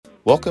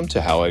Welcome to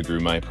How I Grew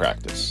My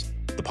Practice,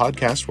 the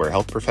podcast where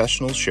health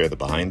professionals share the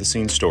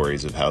behind-the-scenes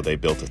stories of how they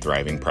built a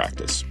thriving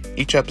practice.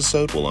 Each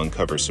episode will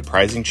uncover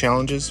surprising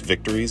challenges,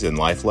 victories, and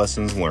life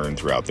lessons learned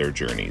throughout their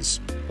journeys.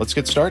 Let's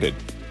get started.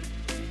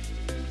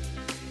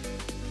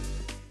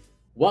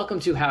 Welcome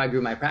to How I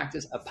Grew My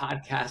Practice, a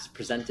podcast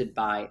presented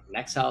by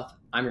NexHealth.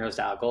 I'm your host,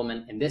 Al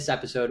Goldman. In this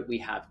episode, we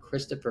have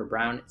Christopher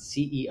Brown,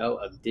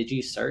 CEO of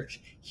DIGI Search,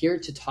 here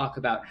to talk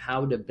about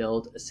how to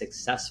build a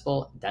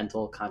successful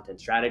dental content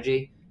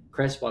strategy.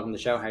 Chris, welcome to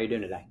the show. How are you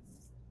doing today?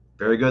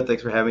 Very good.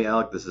 Thanks for having me,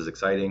 Alec. This is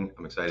exciting.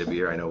 I'm excited to be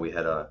here. I know we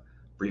had a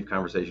brief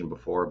conversation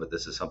before, but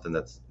this is something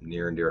that's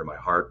near and dear to my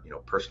heart,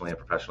 personally and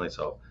professionally.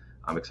 So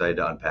I'm excited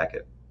to unpack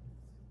it.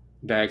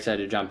 Very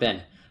excited to jump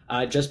in.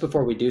 Just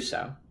before we do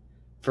so,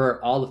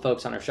 for all the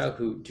folks on our show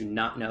who do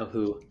not know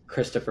who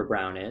Christopher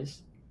Brown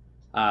is,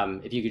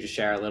 if you could just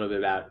share a little bit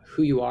about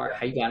who you are,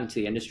 how you got into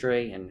the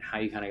industry, and how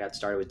you kind of got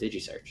started with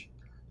DIGI Search.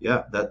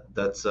 Yeah,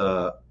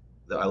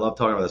 I love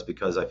talking about this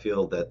because I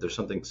feel that there's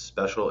something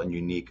special and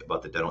unique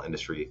about the dental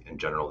industry in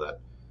general that,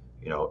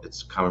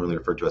 it's commonly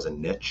referred to as a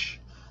niche,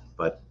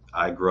 but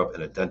I grew up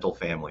in a dental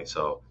family,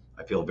 so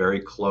I feel very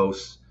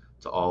close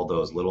to all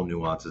those little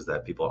nuances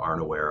that people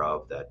aren't aware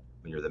of, that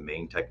when you're the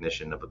main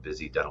technician of a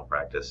busy dental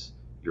practice,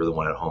 you're the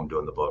one at home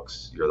doing the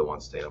books, you're the one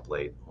staying up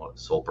late,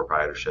 sole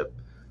proprietorship.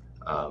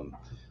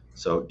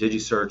 So DIGI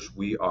Search,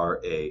 we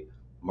are a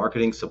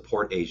marketing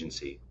support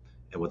agency.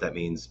 And what that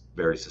means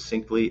very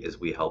succinctly is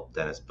we help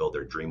dentists build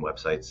their dream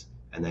websites,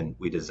 and then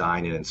we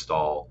design and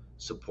install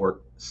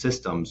support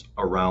systems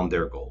around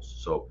their goals.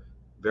 So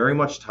very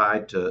much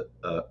tied to,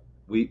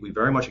 we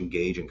very much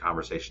engage in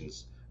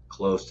conversations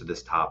close to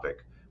this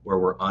topic where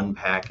we're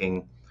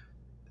unpacking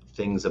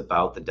things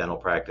about the dental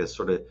practice,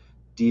 sort of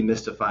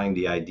demystifying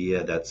the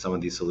idea that some of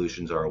these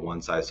solutions are a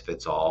one size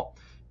fits all,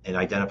 and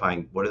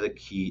identifying what are the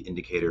key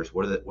indicators,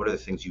 what are the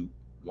things you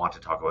want to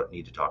talk about,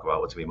 need to talk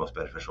about, what's going to be most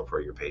beneficial for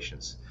your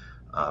patients,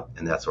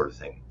 and that sort of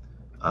thing.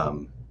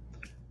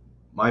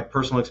 My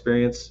personal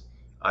experience,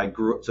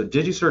 so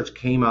DIGI Search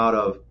came out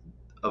of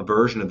a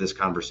version of this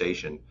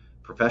conversation.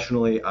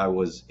 Professionally, I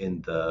was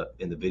in the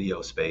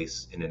video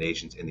space in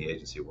the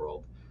agency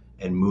world,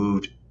 and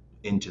moved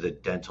into the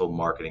dental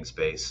marketing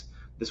space.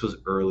 This was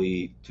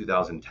early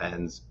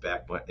 2010s,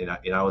 back when, and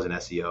I was an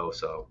SEO,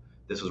 so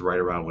this was right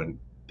around when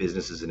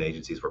businesses and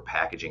agencies were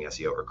packaging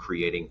SEO or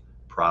creating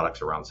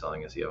products around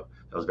selling SEO.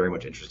 I was very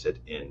much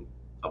interested in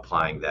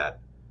applying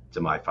that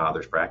to my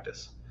father's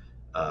practice.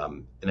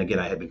 And again,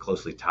 I had been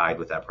closely tied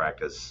with that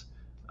practice,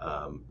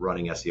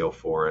 running SEO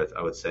for it.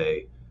 I would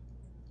say,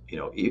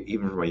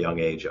 even from a young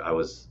age, I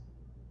was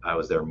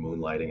there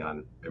moonlighting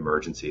on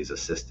emergencies,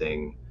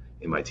 assisting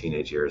in my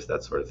teenage years,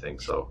 that sort of thing.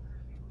 So,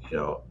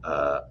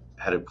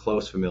 had a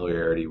close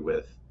familiarity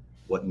with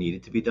what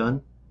needed to be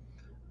done,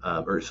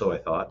 or so I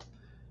thought.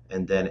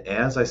 And then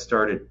as I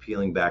started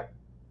peeling back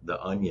the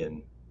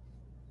onion,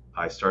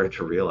 I started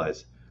to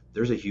realize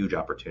there's a huge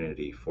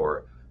opportunity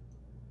for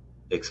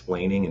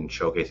explaining and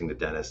showcasing to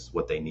dentists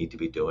what they need to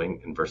be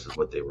doing and versus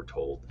what they were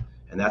told.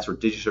 And that's where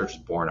DIGI Search is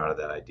born out of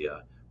that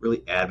idea,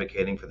 really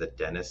advocating for the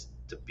dentist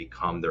to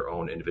become their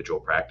own individual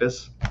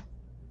practice,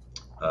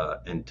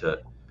 and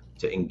to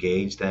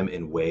engage them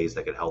in ways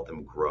that could help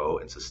them grow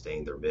and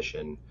sustain their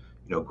mission,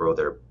 grow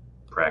their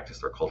practice,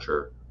 their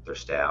culture, their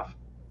staff,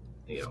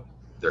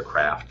 their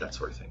craft, that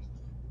sort of thing.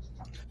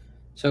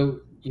 So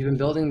you've been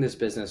building this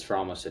business for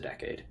almost a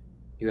decade.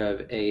 You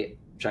have a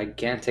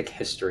gigantic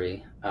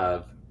history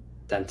of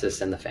dentists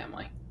in the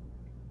family,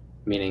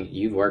 meaning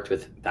you've worked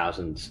with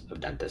thousands of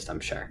dentists, I'm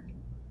sure.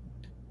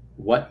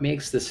 What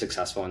makes the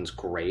successful ones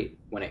great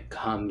when it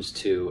comes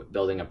to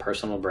building a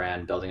personal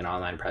brand, building an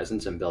online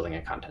presence, and building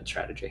a content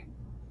strategy?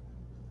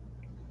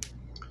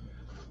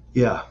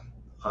 Yeah.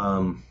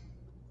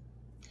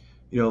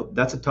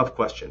 That's a tough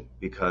question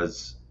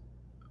because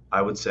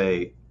I would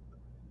say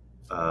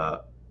the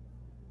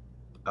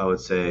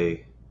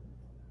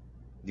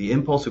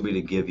impulse would be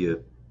to give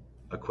you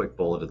a quick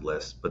bulleted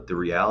list, but the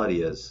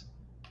reality is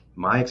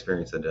my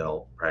experience in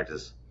dental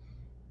practice,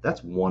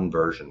 that's one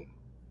version.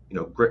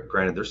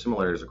 Granted, there's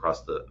similarities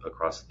across the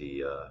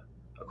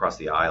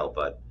aisle,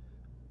 but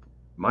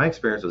my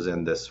experience was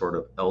in this sort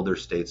of elder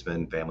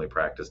statesman family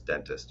practice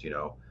dentist,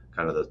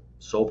 kind of the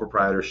sole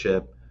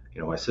proprietorship.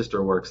 My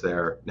sister works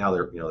there. Now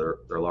they're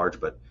large,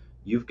 but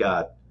you've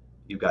got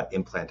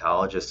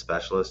implantologist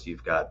specialists,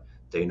 you've got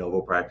de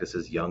novo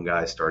practices, young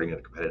guys starting in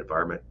a competitive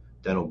environment,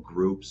 dental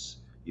groups,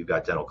 you've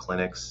got dental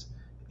clinics.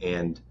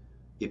 And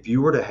if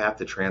you were to have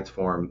to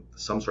transform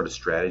some sort of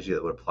strategy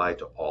that would apply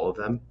to all of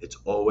them, it's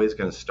always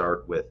going to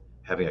start with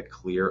having a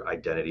clear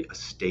identity, a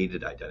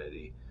stated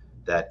identity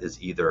that is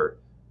either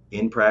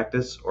in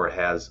practice or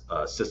has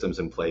systems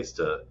in place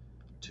to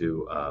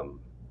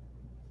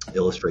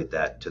illustrate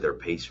that to their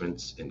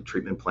patients in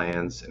treatment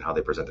plans, and how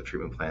they present their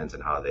treatment plans,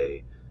 and how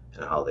they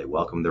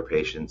welcome their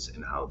patients,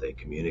 and how they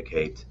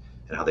communicate,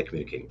 and how they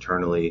communicate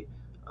internally,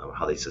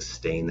 how they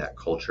sustain that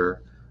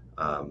culture,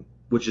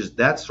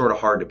 that's sort of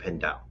hard to pin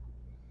down.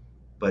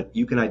 But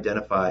you can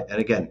identify, and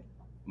again,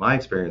 my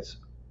experience,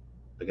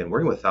 again,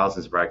 working with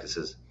thousands of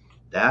practices,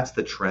 that's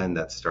the trend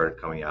that started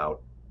coming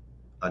out,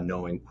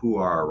 knowing who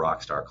are our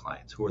rock star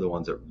clients, who are the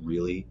ones that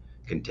really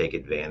can take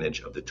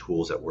advantage of the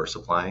tools that we're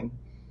supplying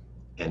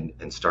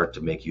and start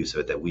to make use of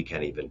it that we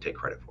can't even take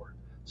credit for.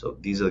 So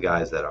these are the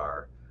guys that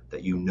are,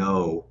 that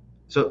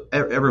so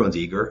everyone's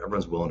eager,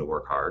 everyone's willing to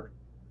work hard,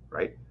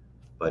 right?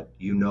 But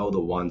the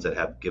ones that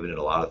have given it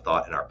a lot of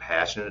thought and are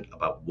passionate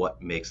about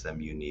what makes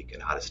them unique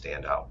and how to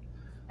stand out.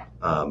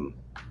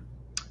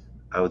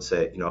 I would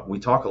say, we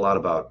talk a lot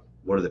about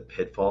what are the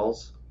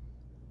pitfalls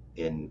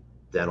in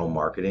dental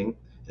marketing.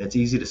 And it's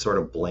easy to sort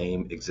of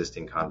blame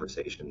existing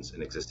conversations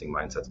and existing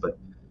mindsets, but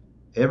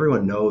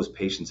everyone knows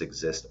patients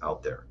exist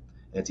out there.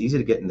 And it's easy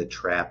to get in the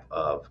trap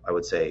of, I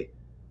would say,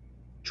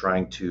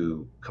 trying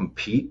to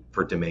compete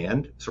for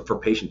demand, so for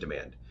patient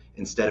demand,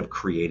 instead of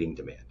creating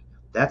demand.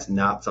 That's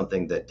not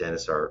something that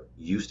dentists are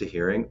used to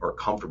hearing or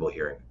comfortable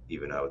hearing,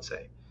 even, I would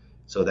say.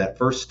 So that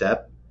first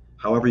step,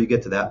 however you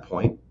get to that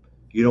point,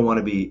 you want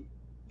to be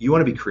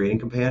creating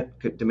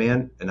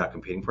demand and not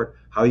competing for it.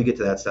 How you get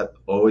to that step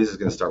always is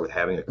going to start with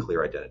having a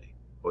clear identity.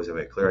 Always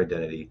having a clear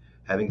identity,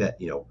 having that,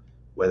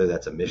 whether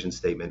that's a mission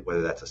statement,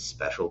 whether that's a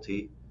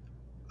specialty,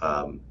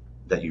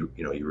 that you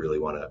really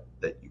want to,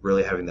 that you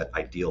really having that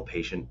ideal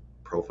patient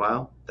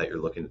profile that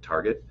you're looking to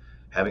target,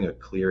 having a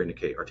clear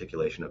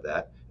articulation of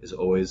that is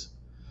always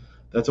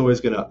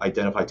going to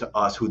identify to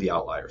us who the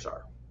outliers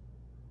are.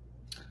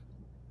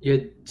 You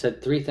had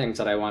said three things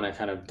that I want to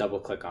kind of double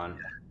click on.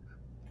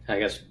 I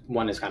guess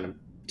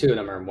two of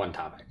them are in one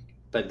topic,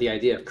 but the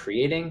idea of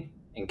creating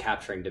and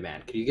capturing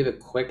demand. Could you give a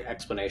quick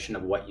explanation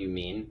of what you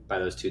mean by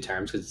those two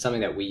terms? Because it's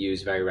something that we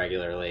use very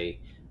regularly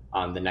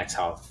on the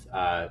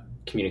NexHealth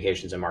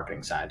communications and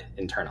marketing side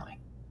internally.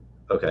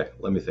 Okay,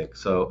 let me think.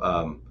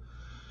 So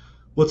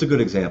what's a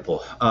good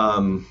example?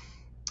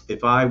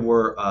 If I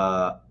were,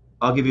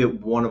 I'll give you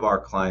one of our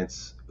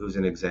clients who's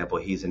an example.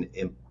 He's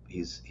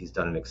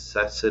done an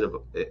extensive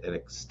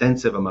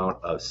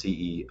amount of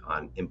CE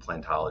on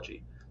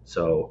implantology.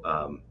 So,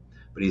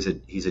 but he's a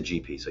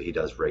GP, so he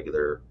does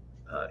regular,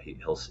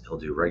 he'll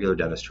do regular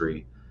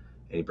dentistry,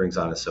 and he brings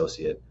on an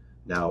associate.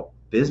 Now,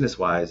 business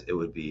wise, it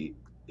would be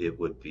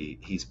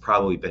he's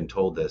probably been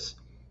told this,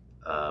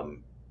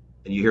 and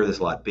you hear this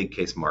a lot. Big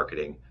case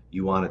marketing.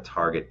 You want to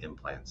target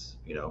implants.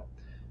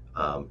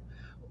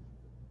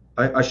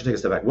 I should take a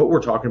step back. What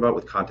we're talking about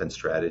with content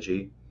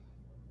strategy,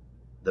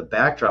 the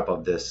backdrop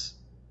of this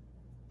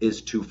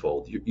is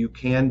twofold. You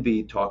can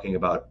be talking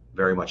about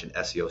very much an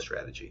SEO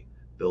strategy,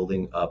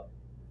 building up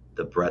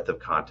the breadth of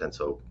content.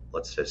 So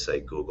let's just say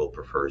Google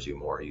prefers you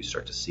more. You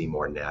start to see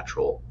more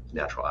natural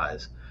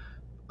eyes.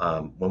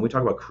 When we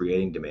talk about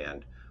creating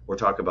demand, we're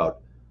talking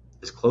about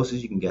as close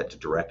as you can get to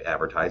direct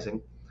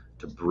advertising,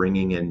 to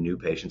bringing in new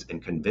patients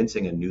and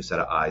convincing a new set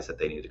of eyes that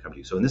they need to come to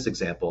you. So in this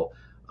example,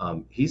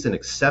 he's an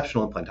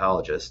exceptional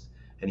implantologist,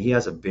 and he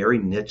has a very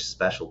niche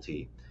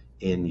specialty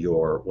in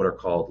what are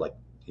called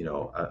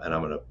and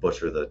I'm going to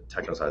butcher the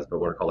technical size, but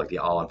what are called like the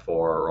all-on-4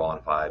 or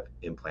all-on-5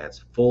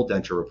 implants, full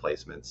denture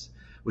replacements,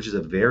 which is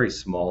a very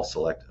small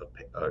select group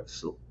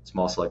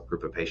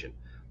of patients.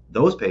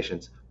 Those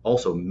patients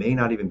also may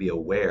not even be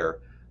aware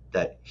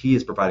that he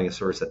is providing a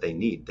service that they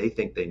need. They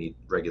think they need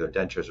regular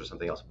dentures or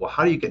something else. Well,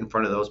 how do you get in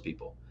front of those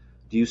people?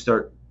 Do you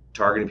start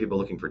targeting people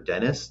looking for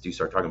dentists? Do you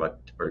start talking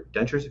about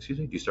dentures?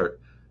 Do you start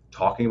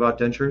talking about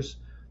dentures?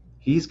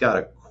 He's got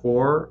a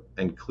core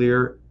and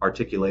clear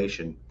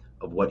articulation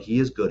of what he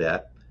is good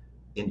at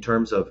in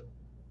terms of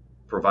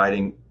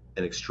providing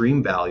an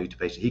extreme value to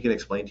patients. He can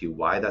explain to you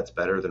why that's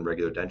better than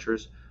regular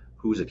dentures,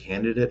 who's a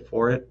candidate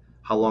for it,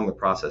 how long the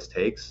process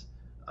takes.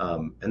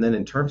 And then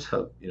in terms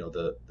of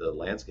the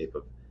landscape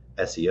of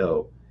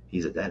SEO,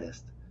 he's a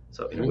dentist.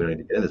 So we don't need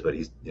to get into this, but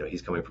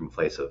he's coming from a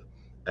place of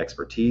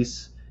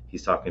expertise.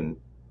 He's on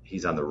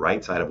the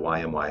right side of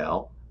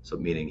YMYL, so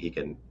meaning he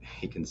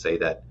can say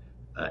that,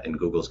 and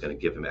Google's going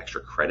to give him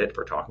extra credit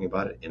for talking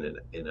about it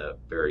in a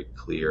very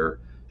clear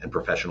and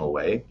professional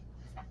way.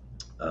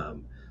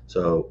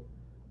 So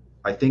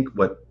I think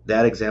what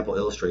that example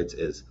illustrates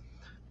is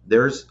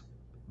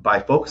by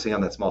focusing on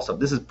that small stuff.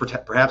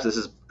 Perhaps this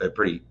is a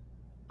pretty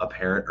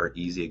apparent or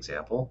easy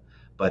example,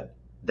 but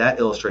that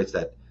illustrates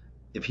that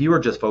if he were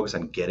just focused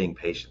on getting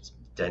patients,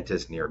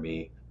 dentists near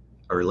me,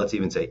 or let's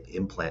even say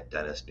implant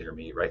dentists near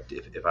me, right?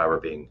 If I were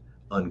being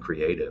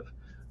uncreative,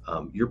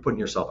 you're putting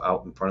yourself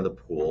out in front of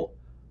the pool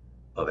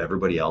of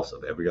everybody else,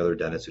 of every other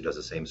dentist who does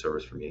the same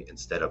service for me,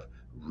 instead of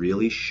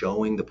really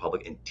showing the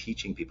public and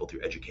teaching people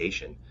through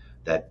education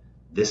that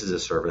this is a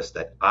service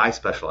that I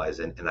specialize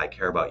in, and I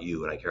care about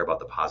you, and I care about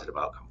the positive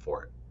outcome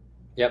for it.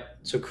 Yep.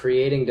 So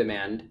creating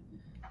demand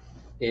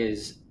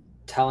is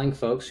telling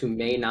folks who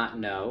may not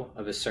know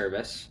of a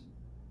service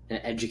and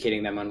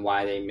educating them on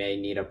why they may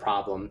need a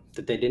problem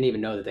that they didn't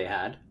even know that they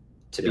had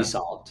to be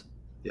solved.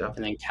 Yeah.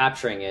 And then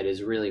capturing it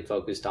is really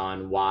focused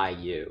on why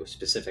you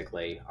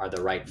specifically are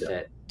the right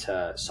fit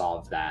to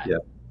solve that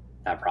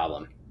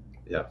problem.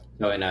 Yeah.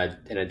 So in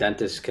a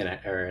dentist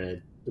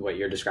what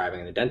you're describing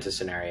in the dentist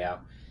scenario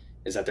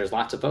is that there's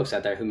lots of folks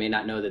out there who may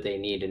not know that they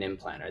need an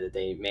implant, or that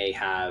they may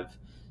have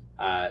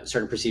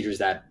certain procedures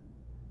that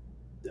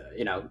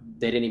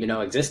they didn't even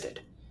know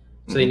existed.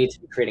 So they Mhm. need to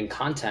be creating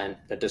content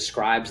that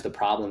describes the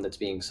problem that's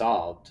being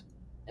solved,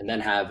 and then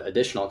have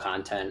additional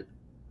content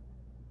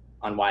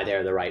on why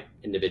they're the right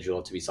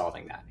individual to be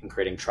solving that and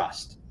creating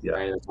trust. Yeah.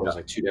 Right? It's Yeah. almost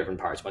like two different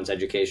parts. One's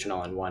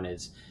educational, and one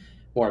is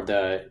more of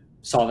the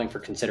solving for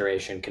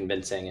consideration,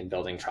 convincing, and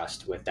building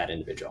trust with that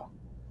individual.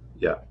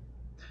 Yeah.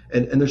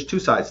 And there's two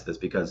sides to this,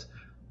 because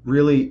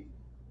really,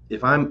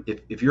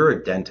 if you're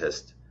a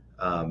dentist,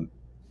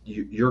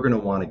 you're going to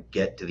want to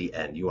get to the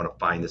end. You want to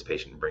find this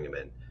patient and bring him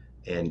in,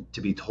 and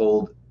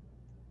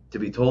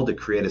to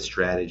create a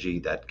strategy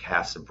that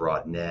casts a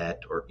broad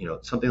net, or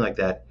something like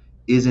that,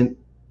 isn't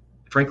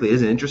frankly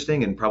isn't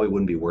interesting and probably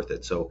wouldn't be worth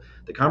it. So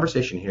the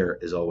conversation here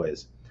is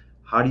always,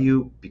 how do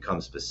you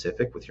become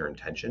specific with your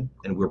intention?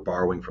 And we're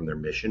borrowing from their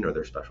mission or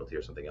their specialty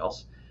or something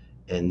else,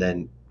 and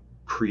then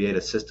create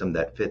a system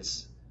that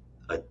fits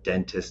a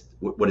dentist,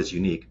 what is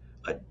unique,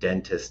 a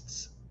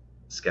dentist's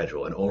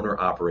schedule, an owner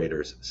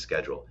operator's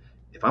schedule.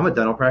 If I'm a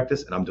dental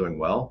practice and I'm doing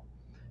well,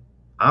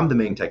 I'm the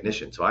main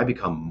technician, so I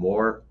become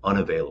more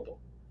unavailable.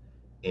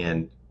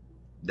 And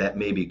that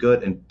may be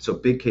good. And so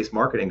big case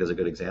marketing does a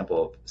good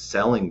example of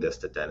selling this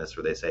to dentists,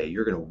 where they say,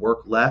 you're going to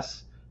work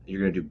less,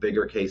 you're going to do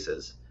bigger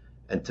cases.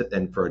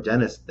 And for a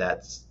dentist,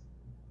 that's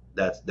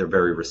they're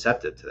very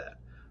receptive to that.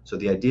 So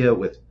the idea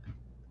with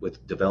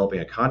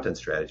developing a content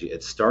strategy,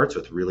 it starts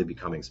with really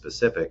becoming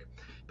specific,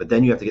 but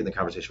then you have to get in the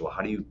conversation, well,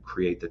 how do you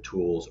create the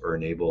tools or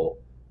enable,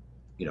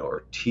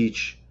 or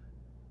teach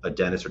a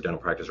dentist or dental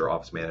practice or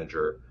office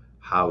manager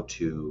how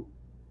to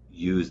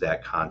use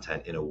that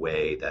content in a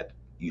way that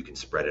you can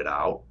spread it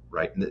out,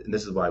 right? And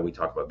this is why we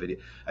talk about video.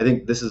 I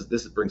think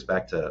this brings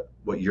back to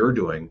what you're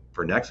doing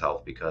for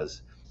NexHealth,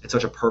 because it's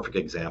such a perfect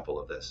example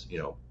of this.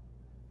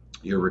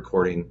 You're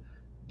recording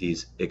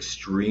these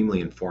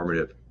extremely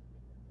informative,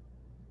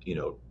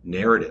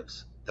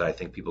 narratives that I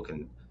think people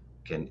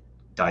can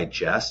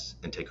digest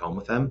and take home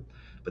with them.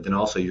 But then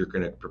also you're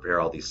going to prepare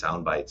all these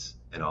sound bites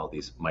and all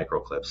these micro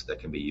clips that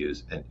can be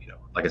used. And,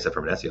 like I said,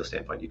 from an SEO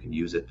standpoint, you can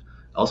use it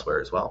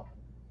elsewhere as well.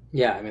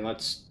 Yeah, I mean,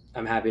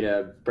 I'm happy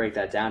to break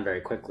that down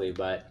very quickly,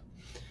 but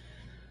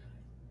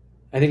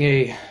I think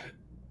a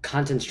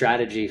content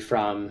strategy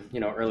from,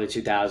 early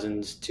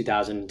 2000s,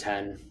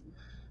 2010,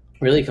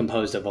 really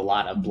composed of a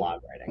lot of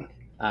blog writing.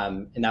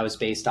 And that was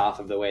based off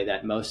of the way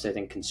that most, I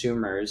think,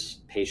 consumers,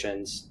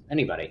 patients,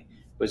 anybody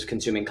was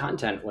consuming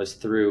content was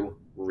through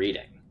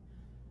reading.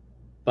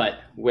 But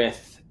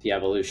with the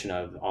evolution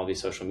of all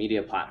these social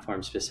media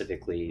platforms,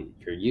 specifically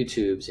your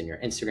YouTubes and your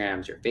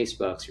Instagrams, your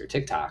Facebooks, your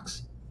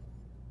TikToks,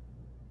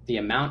 the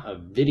amount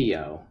of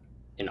video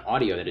and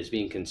audio that is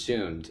being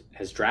consumed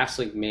has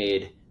drastically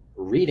made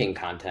reading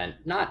content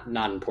not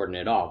important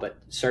at all, but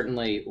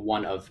certainly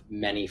one of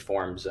many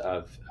forms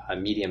of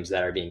mediums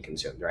that are being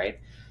consumed, right?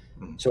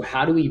 Mm-hmm. So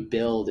how do we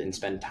build and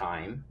spend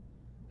time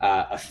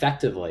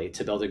effectively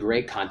to build a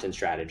great content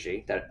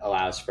strategy that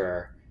allows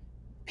for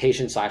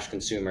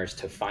patients/consumers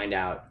to find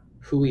out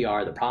who we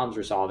are, the problems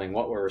we're solving,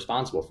 what we're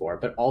responsible for,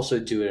 but also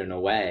do it in a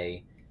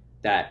way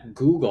that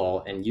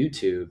Google and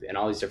YouTube and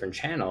all these different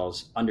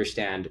channels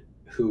understand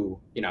who,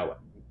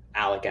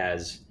 Alec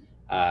as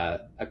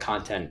a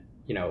content,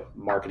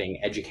 marketing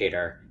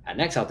educator at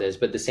NexHealth is,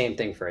 but the same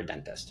thing for a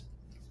dentist.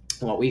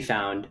 And what we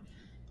found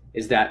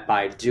is that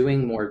by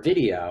doing more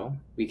video,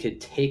 we could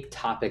take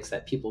topics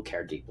that people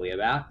care deeply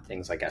about,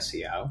 things like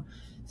SEO,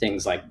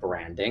 things like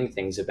branding,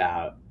 things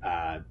about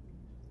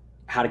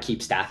how to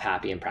keep staff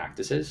happy in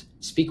practices,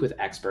 speak with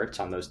experts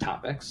on those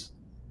topics,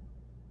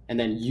 and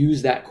then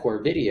use that core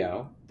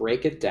video,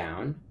 break it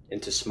down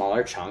into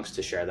smaller chunks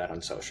to share that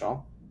on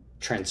social,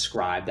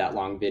 transcribe that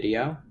long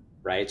video,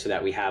 right? So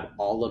that we have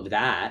all of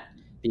that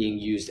being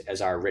used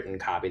as our written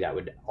copy that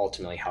would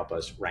ultimately help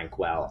us rank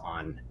well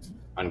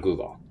on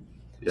Google.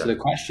 Yeah. So the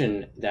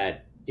question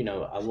that,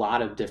 a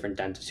lot of different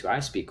dentists who I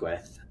speak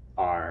with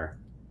are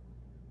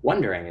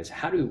wondering is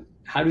how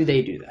do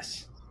they do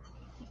this?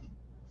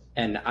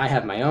 And I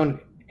have my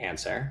own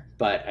answer,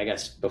 but I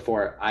guess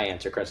before I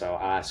answer, Chris, I'll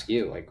ask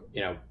you,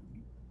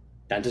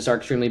 dentists are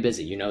extremely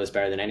busy. You know this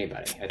better than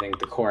anybody. I think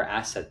the core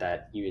asset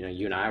that you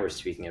and I were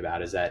speaking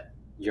about is that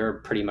you're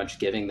pretty much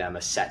giving them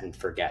a set and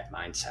forget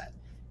mindset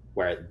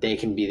where they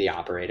can be the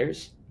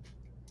operators.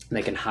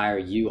 They can hire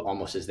you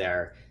almost as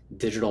their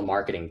digital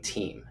marketing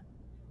team,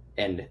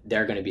 and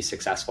they're going to be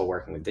successful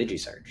working with DIGI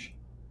Search.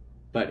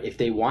 But if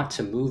they want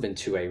to move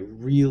into a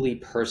really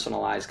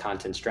personalized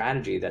content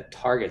strategy that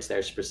targets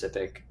their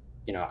specific,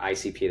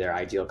 ICP, their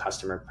ideal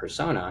customer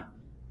persona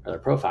or their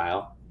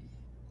profile,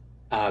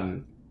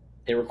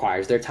 it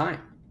requires their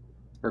time,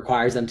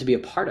 requires them to be a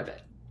part of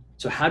it.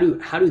 So how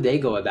do they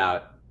go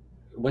about?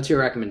 What's your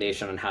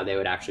recommendation on how they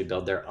would actually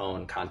build their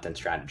own content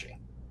strategy?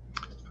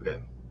 Okay,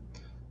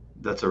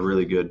 that's a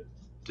really good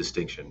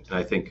distinction, and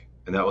I think,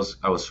 and I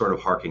was sort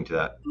of harking to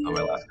that on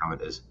my last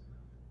comment is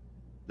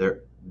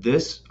there.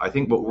 I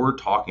think what we're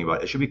talking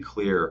about, it should be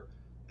clear,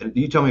 and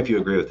you tell me if you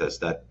agree with this,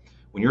 that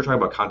when you're talking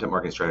about content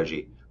marketing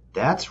strategy,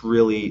 that's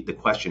really the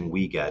question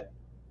we get,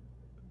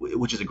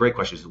 which is a great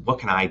question, is what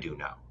can I do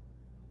now?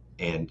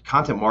 And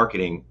content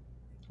marketing,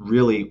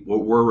 really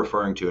what we're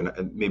referring to,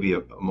 and maybe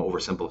I'm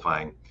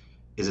oversimplifying,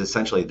 is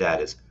essentially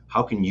that is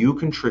how can you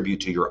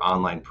contribute to your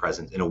online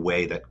presence in a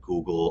way that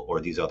Google or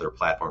these other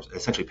platforms,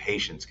 essentially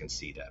patients can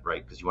see that,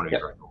 right? Because you want to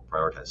be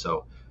prioritized.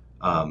 So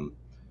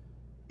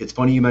it's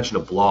funny you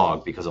mentioned a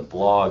blog, because a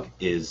blog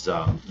is,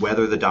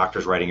 whether the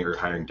doctor's writing it or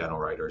hiring dental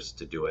writers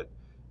to do it,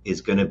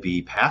 is going to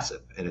be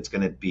passive, and it's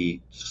going to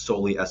be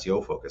solely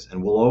SEO focused.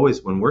 And we'll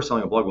always, when we're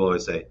selling a blog, we'll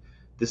always say,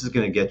 this is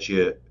going to get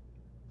you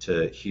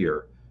to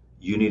here.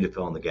 You need to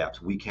fill in the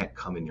gaps. We can't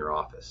come in your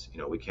office.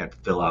 We can't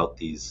fill out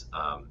these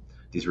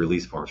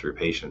release forms for your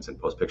patients and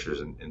post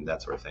pictures and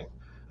that sort of thing.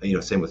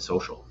 Same with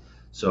social.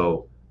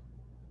 So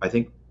I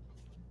think,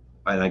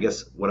 and I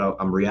guess what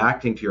I'm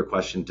reacting to your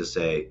question to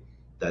say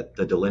that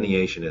the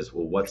delineation is,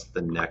 well, what's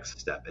the next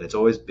step? And it's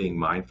always being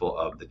mindful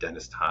of the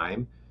dentist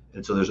time.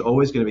 And so there's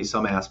always going to be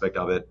some aspect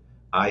of it,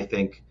 I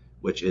think,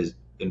 which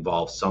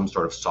involves some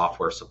sort of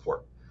software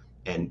support.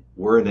 And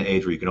we're in an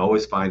age where you can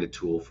always find a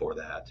tool for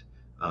that.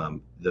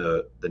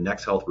 The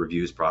NexHealth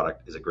reviews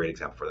product is a great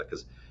example for that,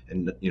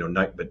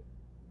 but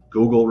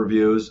Google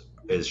reviews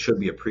should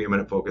be a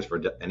preeminent focus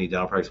for any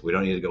dental practice. We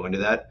don't need to go into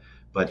that.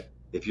 But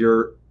if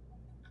you're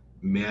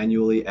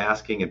manually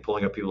asking and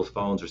pulling up people's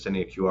phones or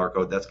sending a QR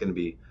code, that's going to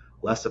be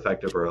less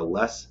effective or a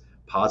less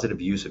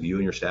positive use of you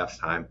and your staff's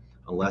time,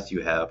 unless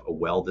you have a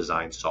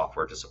well-designed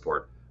software to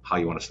support how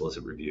you want to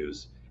solicit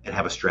reviews and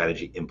have a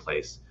strategy in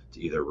place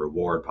to either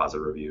reward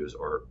positive reviews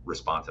or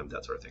respond to them,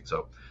 that sort of thing.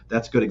 So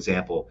that's a good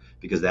example,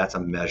 because that's a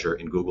measure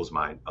in Google's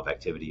mind of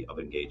activity, of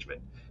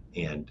engagement.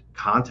 And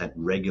content,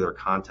 regular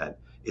content,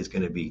 is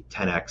going to be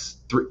 10x,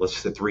 let's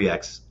just say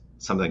 3x,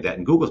 something like that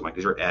in Google's mind,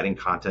 because you're adding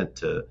content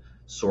to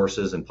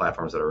sources and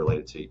platforms that are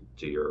related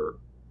to your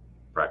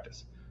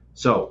practice.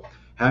 So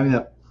having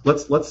that,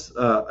 let's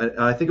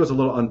I think it was a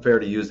little unfair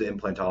to use the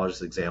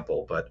implantologist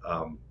example, but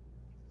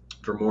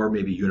for more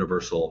maybe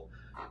universal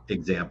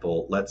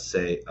example, let's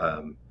say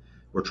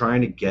we're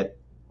trying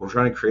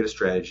to create a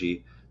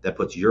strategy that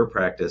puts your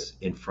practice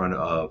in front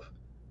of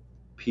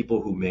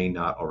people who may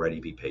not already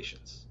be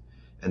patients.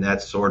 And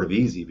that's sort of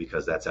easy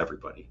because that's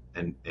everybody.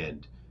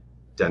 And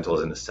dental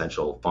as an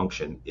essential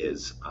function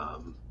is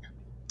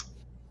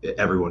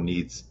everyone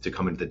needs to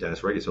come into the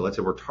dentist regularly. So let's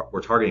say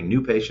we're targeting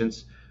new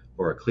patients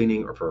for a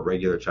cleaning or for a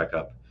regular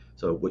checkup.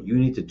 So what you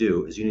need to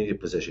do is you need to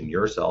position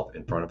yourself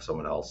in front of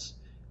someone else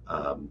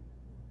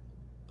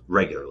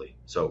regularly.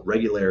 So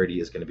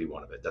regularity is going to be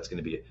one of it. That's going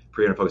to be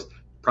preeminent focus,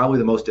 probably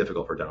the most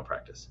difficult for dental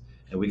practice.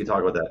 And we can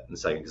talk about that in a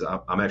second, because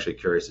I'm actually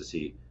curious to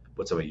see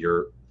what some of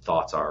your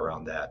thoughts are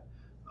around that.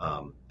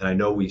 And I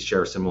know we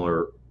share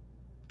similar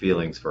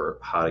feelings for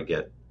how to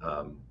get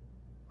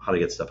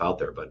stuff out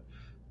there, but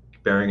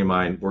bearing in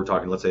mind, we're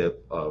talking, let's say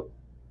a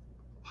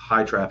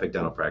high traffic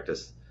dental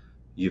practice,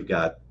 we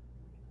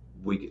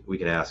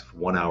can ask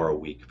 1 hour a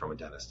week from a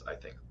dentist.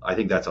 I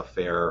think that's a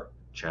fair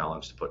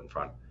challenge to put in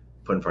front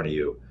of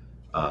you.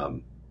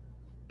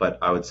 But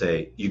I would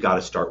say you got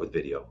to start with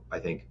video. I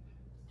think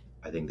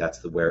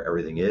that's where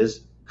everything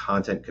is.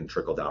 Content can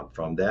trickle down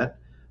from that.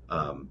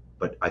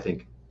 But I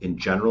think in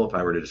general, if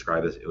I were to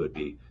describe this, it would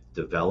be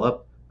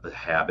develop a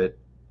habit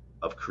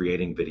of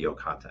creating video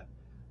content.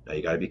 Now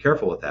you got to be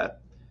careful with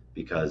that,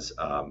 because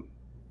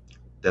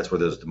that's where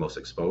there's the most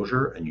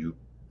exposure, and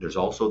there's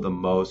also the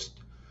most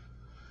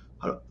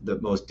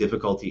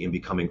difficulty in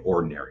becoming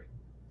ordinary.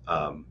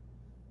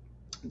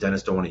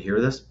 Dentists don't want to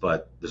hear this,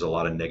 but there's a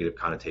lot of negative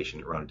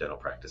connotation around dental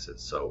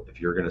practices. So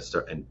if you're going to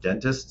start, and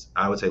dentists,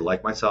 I would say,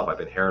 like myself,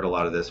 I've inherited a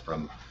lot of this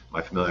from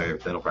my familiarity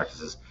with dental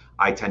practices.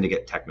 I tend to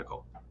get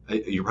technical.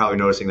 You're probably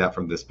noticing that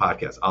from this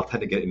podcast. I'll tend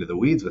to get into the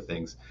weeds with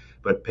things,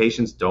 but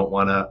patients don't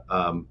want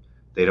to.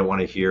 They don't want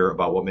to hear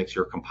about what makes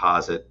your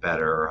composite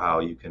better, or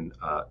how you can,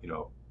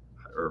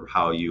 or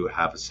how you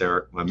have a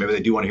CEREC. Well, maybe they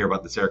do want to hear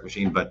about the CEREC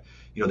machine, but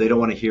they don't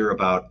want to hear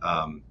about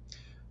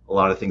a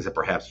lot of things that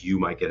perhaps you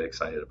might get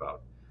excited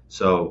about.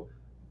 So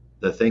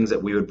the things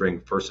that we would bring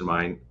first in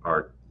mind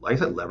are, like I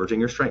said, leveraging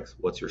your strengths.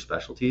 What's your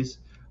specialties?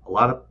 A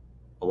lot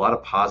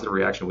of positive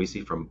reaction we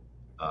see from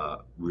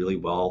really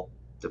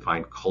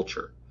well-defined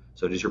culture.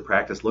 So does your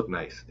practice look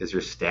nice? Is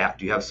your staff?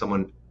 Do you have some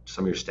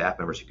of your staff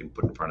members you can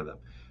put in front of them?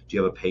 Do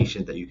you have a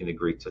patient that you can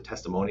agree? So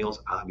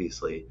testimonials,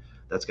 obviously,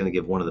 that's going to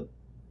give one of the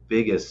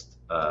biggest,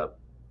 I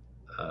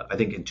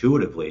think,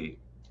 intuitively,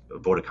 a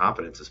vote of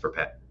confidence is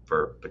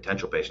for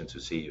potential patients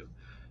who see you.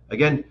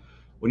 Again,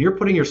 when you're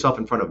putting yourself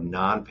in front of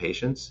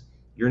non-patients,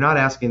 you're not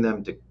asking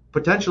them to,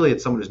 potentially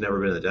it's someone who's never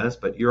been to the dentist,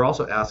 but you're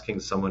also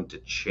asking someone to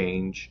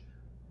change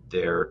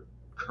their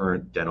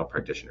current dental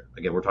practitioner.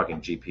 Again, we're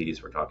talking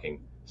GPs, we're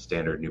talking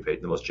standard new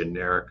patient, the most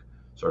generic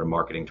sort of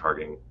marketing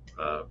targeting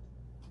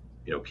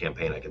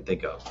campaign I can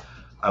think of.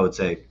 I would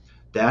say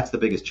that's the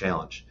biggest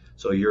challenge.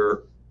 So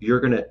you're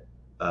gonna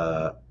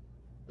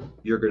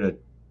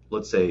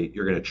let's say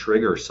you're gonna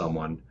trigger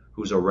someone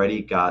who's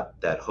already got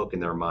that hook in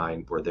their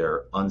mind where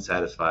they're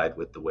unsatisfied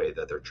with the way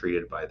that they're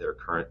treated by their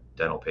current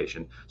dental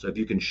patient. So if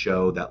you can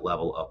show that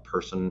level of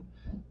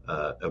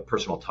a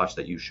personal touch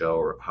that you show,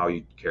 or how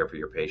you care for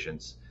your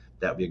patients,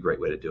 That'd be a great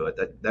way to do it.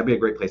 That'd be a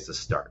great place to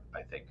start,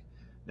 I think.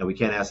 Now, we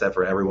can't ask that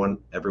for every one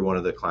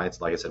of the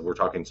clients. Like I said, we're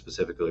talking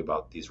specifically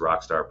about these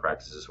rock star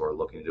practices who are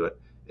looking to do it.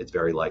 It's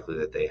very likely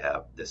that they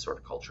have this sort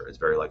of culture. It's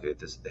very likely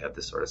that they have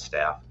this sort of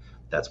staff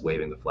that's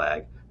waving the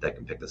flag that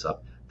can pick this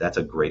up. That's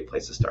a great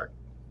place to start.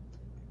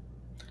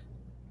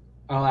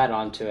 I'll add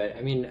on to it.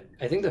 I mean,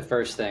 I think the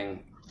first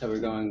thing that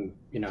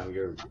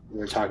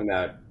we're talking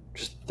about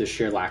just the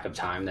sheer lack of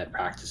time that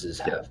practices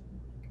have. Yeah.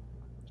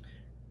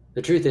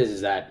 The truth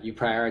is that you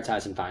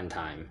prioritize and find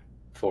time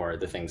for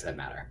the things that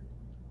matter.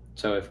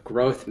 So if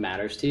growth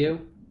matters to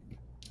you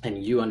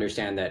and you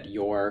understand that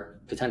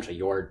potentially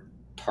your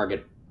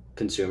target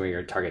consumer,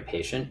 your target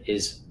patient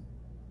is,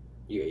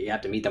 you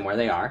have to meet them where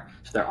they are.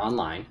 So they're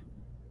online,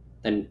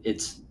 then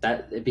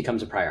it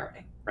becomes a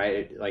priority,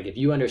 right? Like if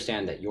you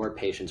understand that your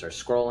patients are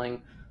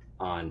scrolling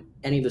on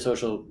any of the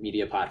social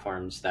media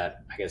platforms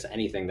that, I guess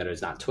anything that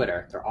is not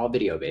Twitter, they're all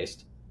video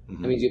based.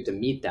 Mm-hmm. That means you have to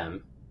meet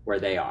them where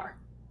they are.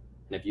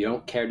 And if you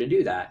don't care to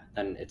do that,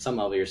 then at some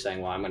level you're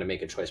saying, well, I'm going to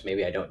make a choice.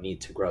 Maybe I don't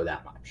need to grow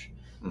that much.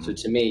 Mm-hmm. So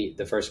to me,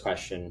 the first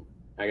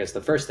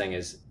thing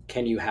is,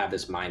 can you have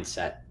this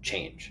mindset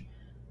change?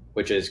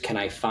 Which is, can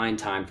I find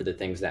time for the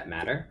things that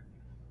matter?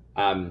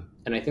 And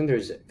I think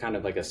there's kind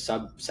of like a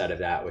subset of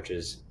that, which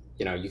is,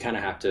 you kind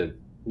of have to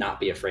not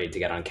be afraid to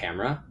get on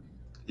camera.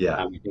 Yeah.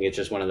 I think it's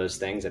just one of those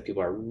things that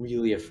people are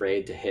really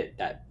afraid to hit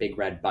that big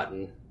red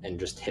button and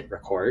just hit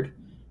record,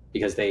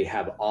 because they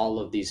have all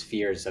of these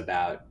fears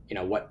about,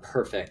 what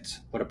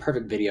a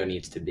perfect video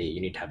needs to be.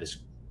 You need to have this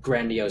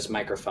grandiose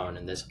microphone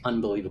and this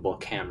unbelievable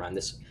camera and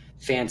this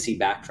fancy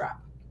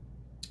backdrop.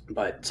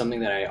 But something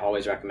that I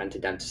always recommend to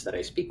dentists that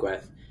I speak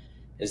with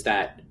is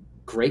that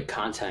great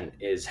content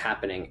is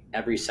happening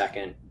every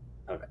second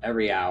of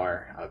every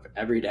hour of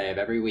every day of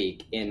every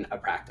week in a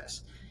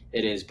practice.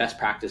 It is best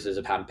practices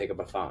of how to pick up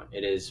a phone.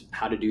 It is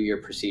how to do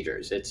your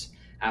procedures. It's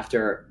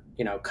after,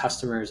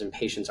 customers and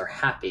patients are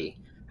happy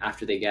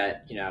after they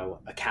get,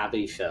 a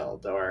cavity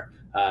filled or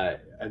a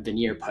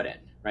veneer put in,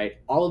 right?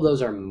 All of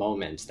those are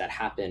moments that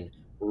happen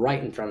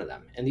right in front of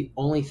them. And the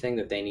only thing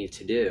that they need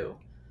to do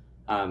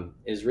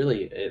is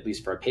really, at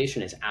least for a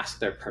patient, is ask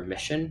their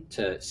permission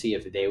to see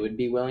if they would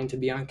be willing to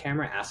be on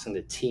camera, asking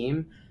the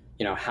team,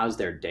 how's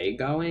their day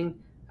going,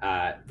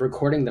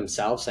 recording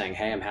themselves saying,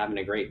 hey, I'm having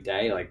a great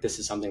day. Like, this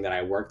is something that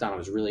I worked on. It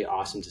was really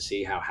awesome to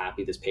see how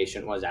happy this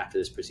patient was after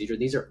this procedure.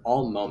 These are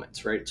all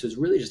moments, right? So it's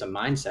really just a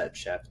mindset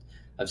shift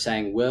of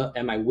saying,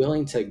 am I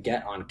willing to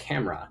get on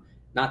camera?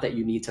 Not that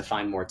you need to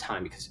find more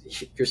time,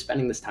 because you're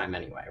spending this time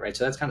anyway, right?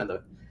 So that's kind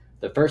of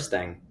the first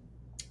thing.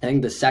 I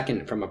think the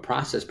second, from a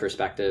process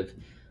perspective,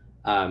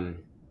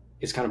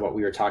 is kind of what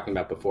we were talking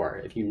about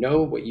before. If you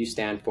know what you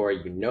stand for,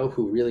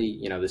 who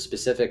really, the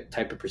specific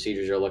type of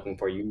procedures you're looking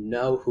for,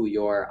 who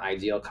your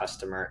ideal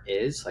customer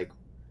is, like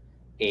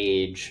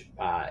age,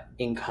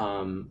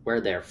 income,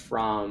 where they're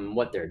from,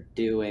 what they're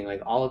doing,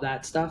 like all of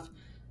that stuff.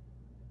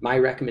 My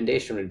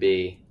recommendation would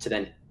be to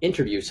then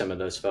interview some of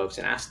those folks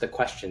and ask the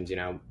questions,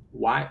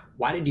 why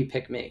did you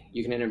pick me?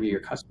 You can interview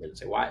your customers and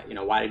say,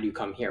 why did you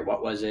come here?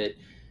 What was it?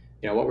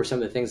 What were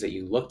some of the things that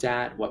you looked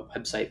at? What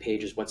website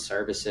pages, what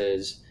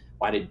services,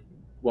 why did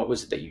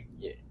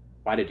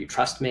you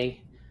trust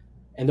me?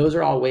 And those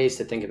are all ways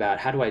to think about,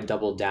 how do I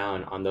double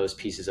down on those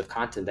pieces of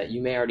content that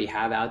you may already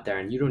have out there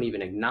and you don't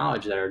even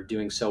acknowledge that are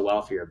doing so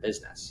well for your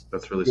business.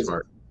 That's really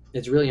smart.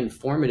 It's really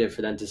informative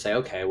for them to say,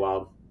 okay,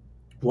 well,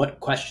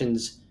 what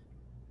questions,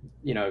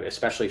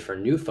 especially for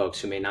new folks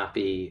who may not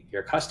be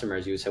your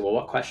customers, you would say, well,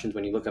 what questions,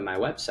 when you look at my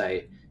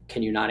website,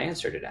 can you not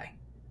answer today?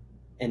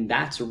 And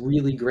that's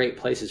really great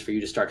places for you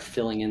to start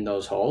filling in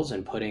those holes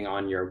and putting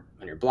on your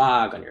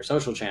blog, on your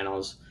social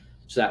channels,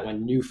 so that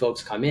when new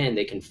folks come in,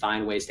 they can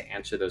find ways to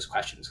answer those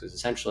questions. Because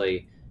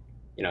essentially,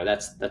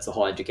 that's the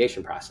whole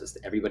education process.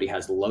 Everybody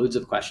has loads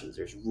of questions.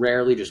 There's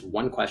rarely just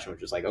one question,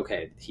 which is like,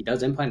 okay, he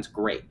does implants,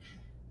 great.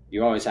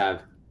 You always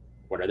have,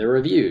 what are their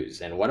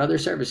reviews and what other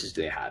services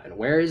do they have? And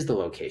where is the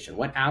location?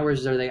 What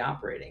hours are they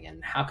operating?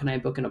 And how can I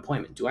book an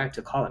appointment? Do I have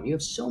to call them? You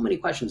have so many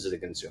questions as a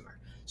consumer.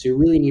 So you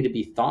really need to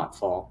be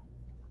thoughtful.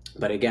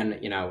 But again,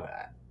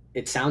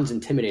 it sounds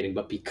intimidating,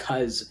 but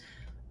because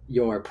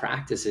your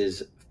practice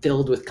is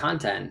filled with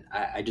content,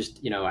 I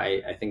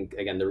think,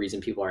 again, the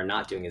reason people are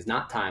not doing is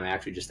not time. I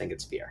actually just think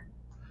it's fear.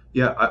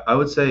 Yeah, I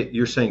would say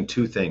you're saying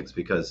two things,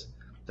 because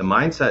the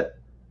mindset,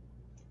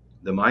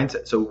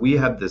 so we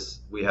have this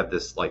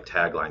like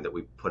tagline that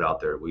we put out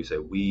there. We say,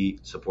 we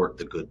support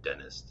the good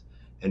dentist.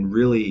 And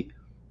really,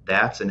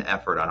 that's an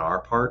effort on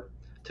our part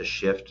to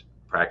shift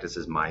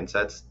practices'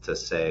 mindsets to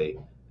say,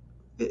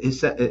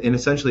 and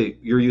essentially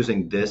you're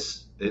using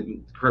this, correct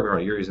me if I'm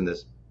wrong, you're using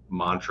this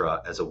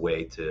mantra as a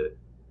way to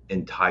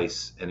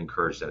entice and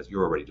encourage dentists.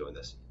 You're already doing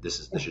this.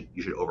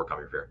 You should overcome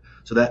your fear.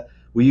 So that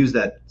we use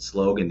that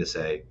slogan to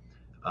say,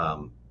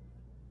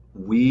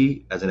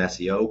 we as an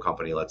SEO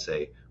company, let's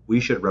say, we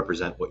should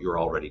represent what you're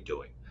already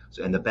doing.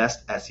 So, and the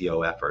best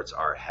SEO efforts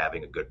are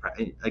having a good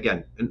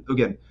again,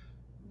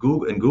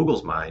 Google, in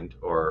Google's mind,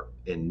 or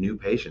in new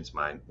patients'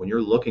 mind, when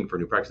you're looking for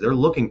new practice, they're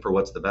looking for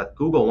what's the best.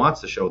 Google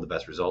wants to show the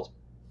best results.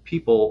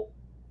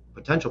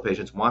 potential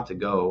patients want to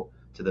go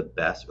to the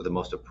best or the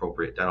most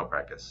appropriate dental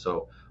practice.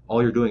 So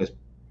all you're doing is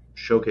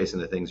showcasing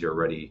the things you're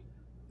already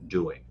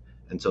doing.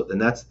 And so then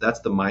that's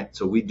the mind.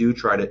 So we do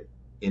try to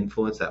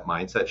influence that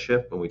mindset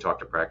shift when we talk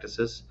to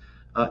practices.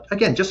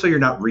 Again, just so you're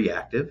not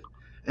reactive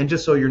and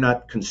just so you're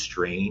not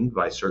constrained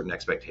by certain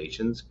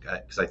expectations,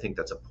 because I think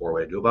that's a poor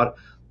way to do about it.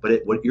 But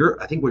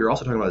I think what you're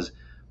also talking about is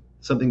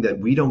something that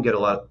we don't get a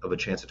lot of a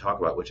chance to talk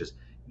about, which is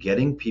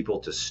getting people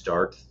to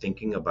start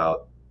thinking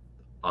about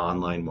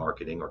online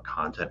marketing or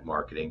content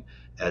marketing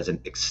as an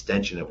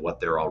extension of what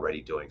they're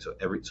already doing.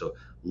 So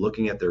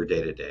looking at their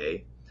day to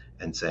day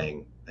and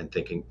saying and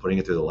thinking, putting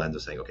it through the lens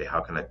of saying, okay, how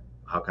can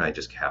I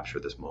just capture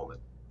this moment?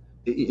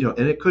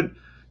 And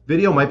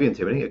video might be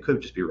intimidating. It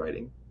could just be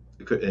writing.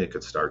 It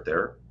could start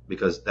there,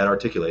 because that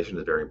articulation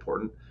is very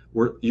important.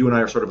 You and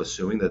I are sort of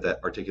assuming that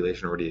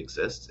articulation already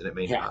exists, and it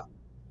may not.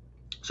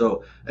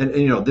 So,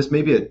 and this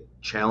may be a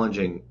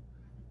challenging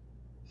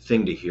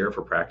thing to hear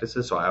for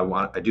practices. So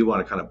I do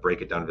want to kind of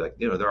break it down to be like,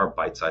 there are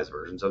bite-sized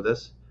versions of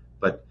this,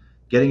 but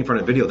getting in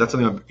front of video, that's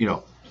something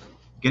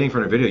getting in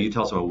front of video, you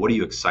tell someone, what are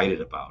you excited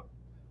about?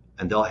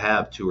 And they'll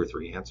have 2 or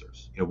 3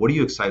 answers. What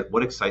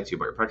excites you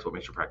about your practice? What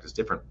makes your practice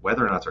different?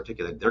 Whether or not it's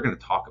articulated, they're going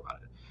to talk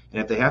about it.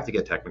 And if they have to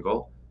get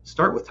technical,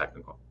 start with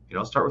technical,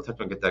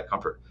 get that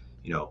comfort.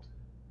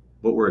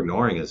 What we're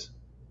ignoring is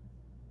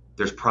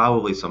there's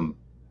probably some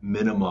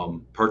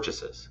minimum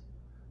purchases,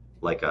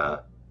 like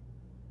a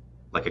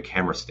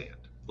camera stand.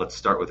 Let's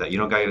start with that. You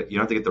don't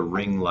have to get the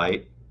ring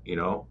light,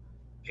 and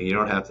you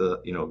don't have to,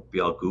 be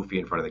all goofy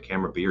in front of the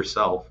camera. Be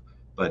yourself,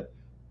 but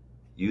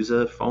use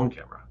a phone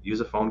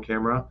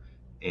camera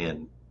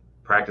and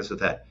practice with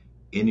that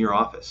in your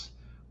office.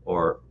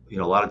 Or, a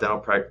lot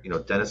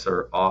of dentists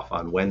are off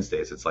on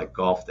Wednesdays. It's like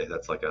golf day.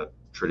 That's like a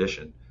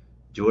tradition.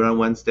 Do it on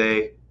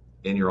Wednesday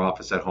in your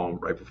office at home,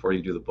 right before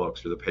you do the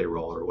books or the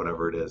payroll or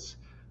whatever it is.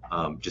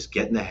 Just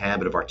get in the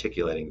habit of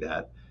articulating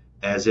that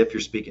as if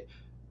you're speaking.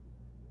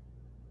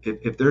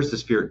 If there's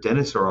this fear,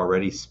 dentists are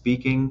already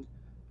speaking,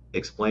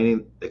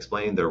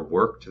 explaining their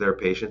work to their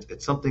patients.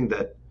 It's something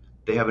that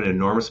they have an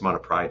enormous amount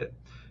of pride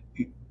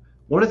in.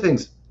 One of the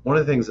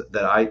things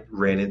that I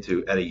ran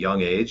into at a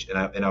young age,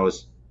 and I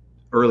was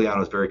early on, I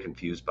was very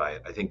confused by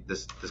it. I think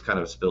this kind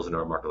of spills into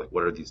our market. Like,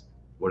 what are these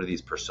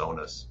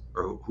personas,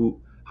 or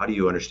how do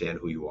you understand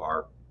who you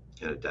are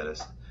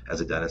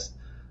as a dentist,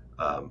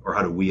 or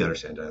how do we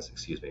understand dentists?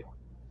 Excuse me.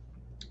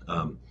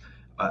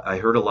 I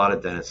heard a lot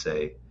of dentists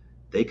say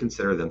they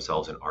consider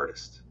themselves an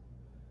artist,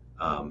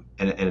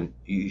 and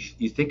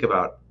you think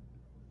about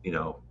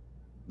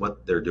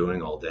what they're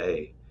doing all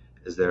day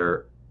is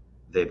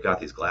they've got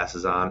these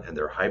glasses on and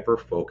they're hyper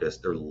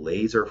focused, they're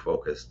laser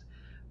focused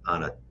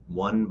on a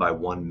 1 by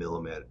 1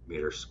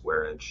 millimeter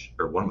square inch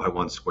or 1 by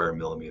 1 square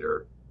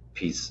millimeter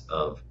piece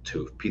of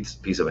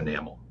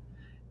enamel,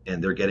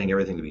 and they're getting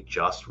everything to be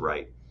just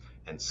right,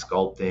 and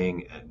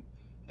sculpting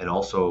and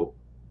also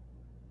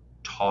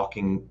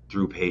talking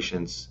through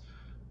patients,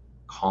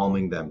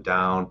 calming them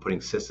down,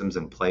 putting systems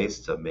in place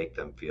to make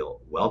them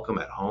feel welcome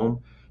at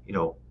home.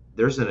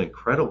 There's an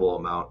incredible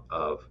amount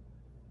of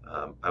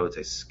I would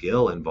say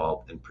skill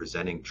involved in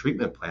presenting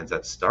treatment plans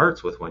that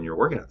starts with when you're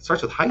working. It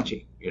starts with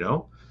hygiene,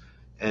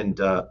 and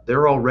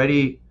they're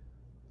already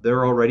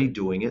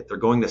doing it. They're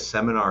going to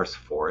seminars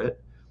for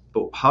it.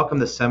 But how come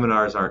the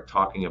seminars aren't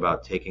talking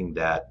about taking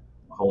that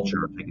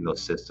culture, taking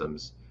those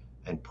systems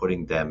and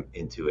putting them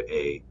into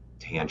a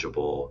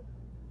tangible,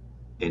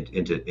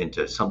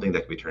 into something that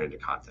can be turned into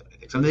content? I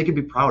think something they can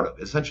be proud of,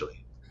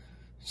 essentially.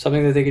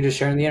 Something that they can just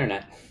share on the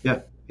internet.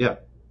 Yeah.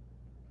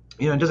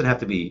 It doesn't have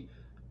to be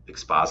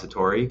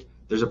expository.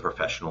 There's a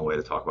professional way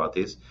to talk about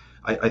these.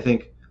 I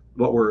think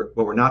what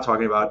we're not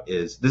talking about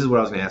is, this is what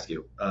I was going to ask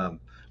you. What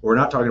we're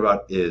not talking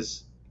about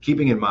is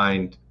keeping in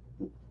mind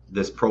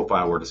this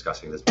profile we're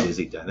discussing, this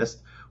busy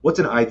dentist. What's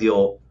an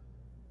ideal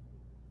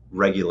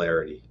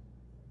regularity?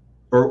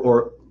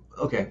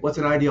 What's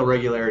an ideal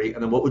regularity?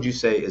 And then what would you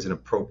say is an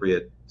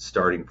appropriate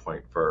starting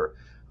point for,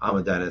 I'm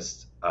a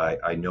dentist,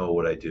 I know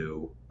what I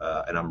do,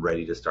 and I'm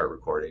ready to start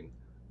recording.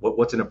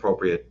 What's an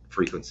appropriate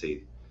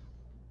frequency?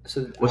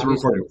 So what's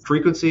recording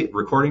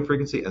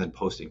frequency, and then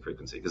posting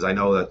frequency? Because I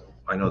know that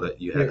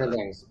you have different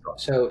things.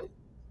 So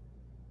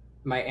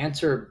my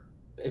answer,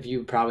 if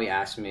you probably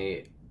asked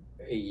me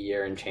a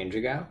year and change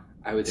ago,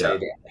 I would say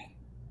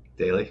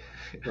daily,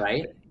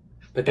 right?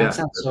 But that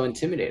sounds so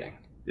intimidating.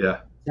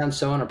 Yeah, it sounds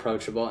so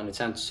unapproachable, and it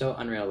sounds so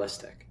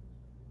unrealistic.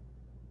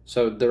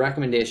 So the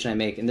recommendation I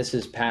make, and this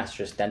is past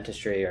just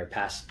dentistry or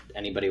past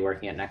anybody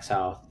working at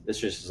NexHealth, this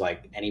just is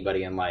like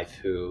anybody in life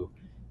who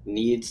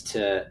needs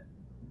to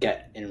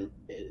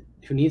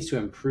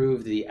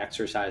improve the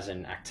exercise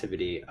and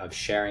activity of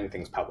sharing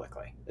things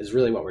publicly, is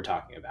really what we're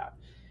talking about.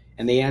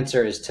 And the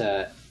answer is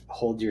to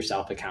hold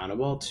yourself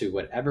accountable to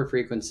whatever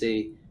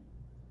frequency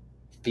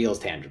feels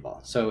tangible.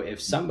 So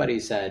if somebody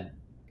said,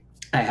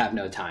 I have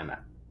no time,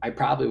 I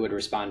probably would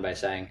respond by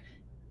saying,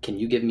 can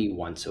you give me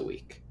once a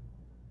week?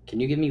 Can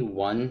you give me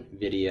one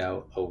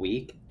video a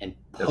week and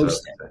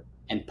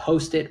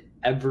post it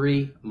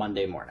every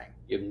Monday morning?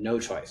 You have no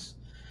choice.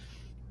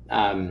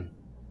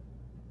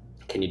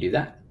 Can you do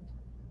that?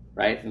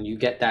 Right? And you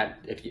get that.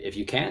 If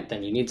you can't,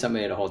 then you need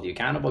somebody to hold you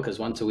accountable, because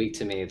once a week,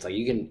 to me, it's like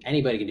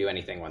anybody can do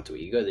anything once a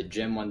week. You go to the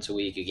gym once a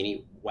week, you can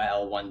eat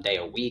well one day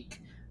a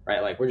week,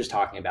 right? Like, we're just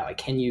talking about, like,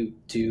 can you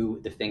do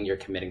the thing you're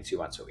committing to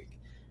once a week?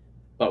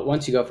 But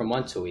once you go from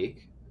once a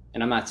week,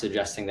 and I'm not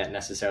suggesting that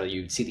necessarily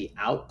you see the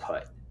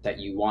output that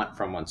you want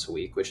from once a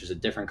week, which is a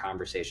different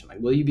conversation. Like,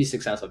 will you be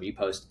successful if you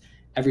post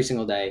every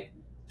single day?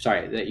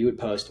 Sorry, that you would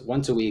post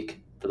once a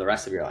week for the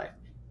rest of your life.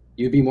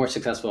 You'd be more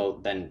successful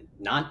than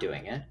not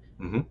doing it.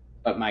 Mm-hmm.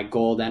 But my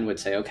goal then would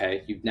say,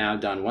 okay, you've now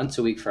done once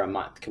a week for a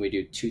month. Can we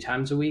do 2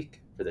 times a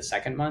week for the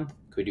second month?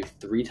 Could we do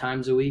 3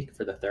 times a week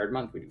for the third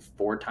month? Could we do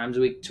 4 times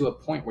a week, to a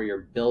point where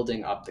you're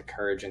building up the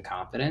courage and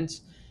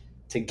confidence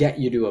to get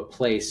you to a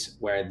place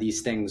where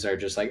these things are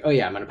just like, oh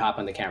yeah, I'm going to pop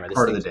on the camera. This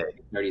Part of the day.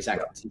 30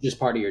 seconds. It's just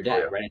part of your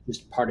day, right? It's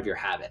just part of your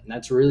habit. And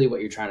that's really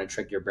what you're trying to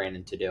trick your brain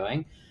into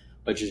doing,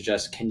 which is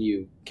just, can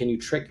you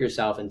trick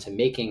yourself into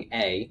making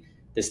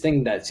this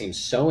thing that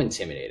seems so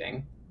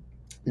intimidating,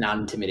 not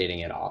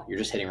intimidating at all. You're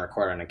just hitting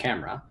record on a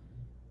camera,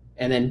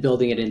 and then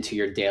building it into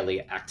your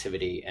daily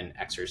activity and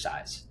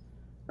exercise,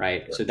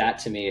 right? So that,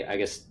 to me, I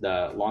guess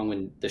the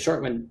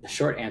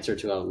short answer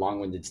to a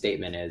long-winded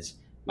statement is,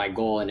 my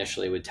goal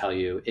initially would tell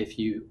you, if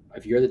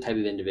you're the type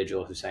of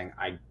individual who's saying,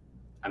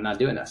 I'm not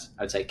doing this,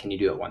 I would say, can you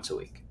do it once a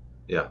week?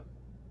 Yeah.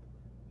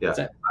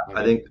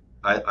 I think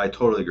I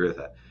totally agree with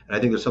that. And I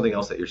think there's something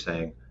else that you're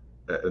saying,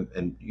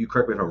 and you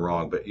correct me if I'm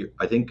wrong, but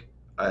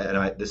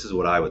this is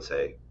what I would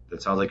say.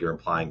 It sounds like you're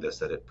implying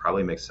that it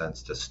probably makes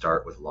sense to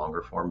start with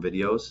longer form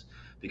videos,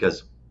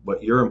 because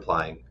what you're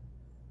implying,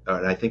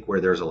 and I think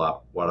where there's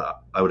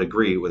what I would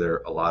agree, where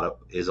there a lot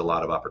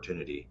of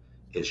opportunity,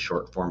 is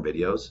short form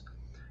videos.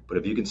 But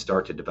if you can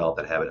start to develop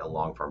that habit in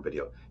long form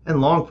video, and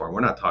long form,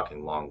 we're not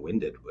talking long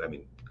winded. I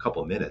mean, a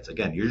couple of minutes.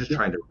 Again, you're just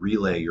trying to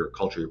relay your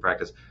culture, your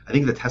practice. I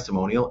think the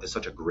testimonial is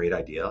such a great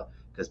idea,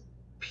 because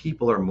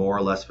people are more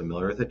or less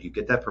familiar with it. You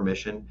get that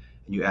permission,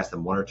 and you ask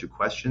them 1 or 2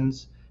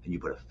 questions, and you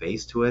put a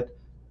face to it.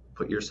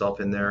 Put yourself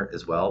in there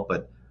as well.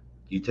 But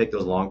you take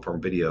those long form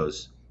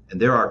videos,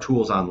 and there are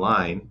tools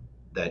online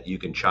that you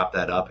can chop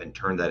that up and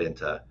turn that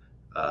into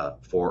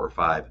 4 or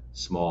 5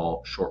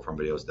 small short form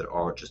videos that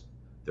are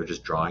they're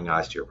just drawing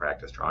eyes to your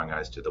practice, drawing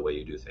eyes to the way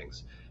you do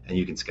things. And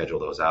you can schedule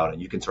those out,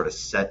 and you can sort of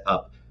set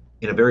up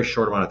in a very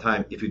short amount of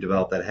time, if you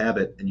develop that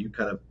habit and you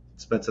kind of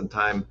spend some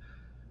time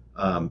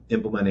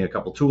implementing a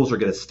couple tools, or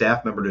get a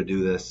staff member to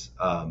do this,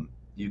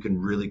 you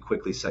can really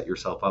quickly set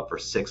yourself up for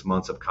 6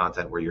 months of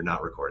content where you're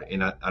not recording.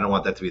 And I don't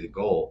want that to be the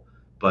goal,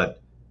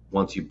 but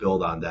once you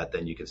build on that,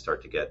 then you can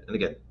start to get, and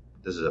again,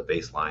 this is a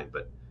baseline,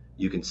 but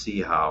you can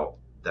see how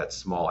that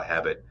small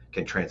habit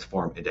can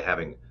transform into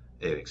having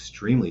an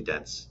extremely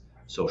dense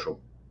social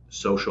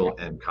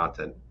and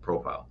content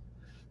profile.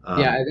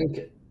 Yeah, I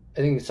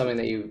think something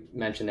that you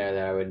mentioned there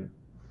that I would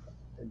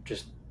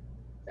just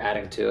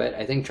adding to it,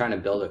 I think trying to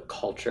build a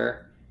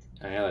culture,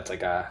 I know that's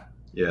like a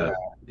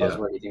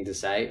buzzwordy thing to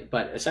say,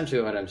 but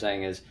essentially what I'm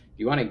saying is,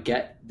 you want to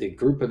get the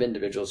group of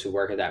individuals who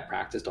work at that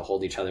practice to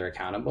hold each other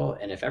accountable.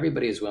 And if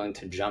everybody is willing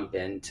to jump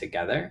in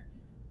together,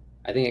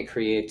 I think it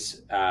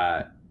creates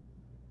a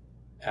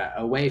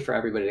way for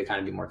everybody to kind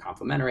of be more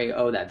complimentary.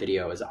 Oh, that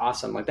video is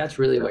awesome. Like, that's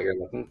really what you're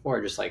looking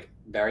for, just like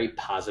very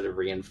positive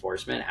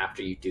reinforcement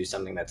after you do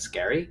something that's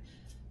scary.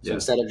 So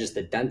instead of just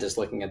the dentist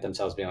looking at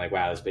themselves being like,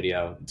 wow, this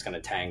video, it's going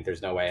to tank,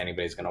 there's no way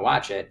anybody's going to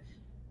watch it.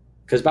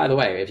 Because, by the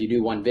way, if you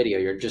do one video,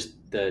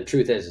 the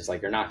truth is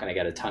like, you're not going to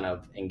get a ton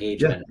of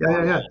engagement.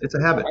 Yeah. It's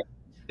a habit. Right?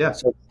 Yeah.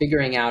 So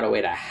figuring out a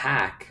way to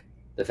hack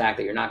the fact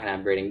that you're not going to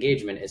have great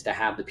engagement is to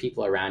have the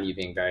people around you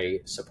being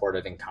very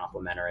supportive and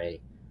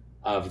complimentary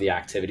of the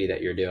activity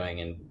that you're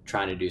doing, and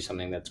trying to do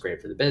something that's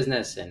great for the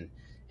business and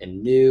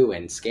new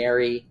and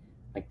scary.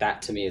 Like,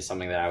 that to me is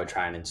something that I would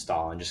try and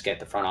install, and just get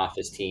the front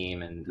office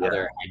team and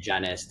other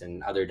hygienists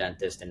and other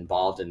dentists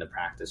involved in the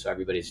practice, so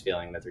everybody's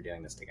feeling that they're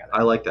doing this together.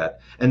 I like that.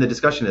 And the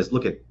discussion is,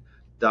 look at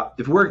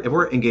if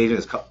we're engaging in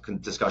this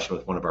discussion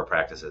with one of our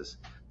practices,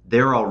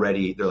 they're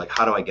like,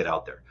 how do I get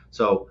out there?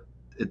 So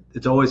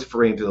it's always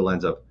framed through the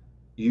lens of,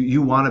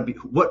 you want to be,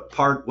 what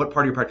part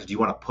of your practice do you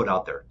want to put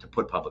out there, to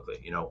put publicly?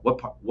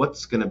 What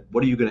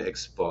are you going to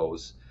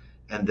expose?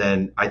 And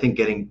then I think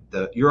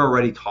you're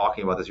already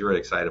talking about this, you're already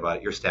excited about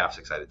it, your staff's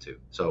excited too.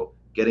 So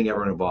getting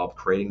everyone involved,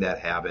 creating that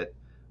habit.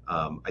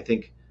 I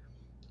think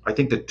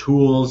the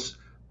tools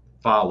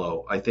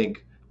follow. I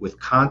think with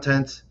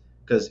content,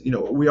 because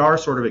we are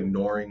sort of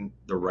ignoring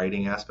the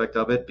writing aspect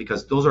of it,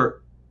 because those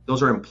are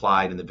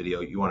implied in the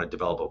video. You want to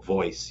develop a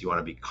voice, you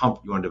want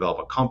to develop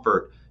a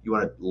comfort, you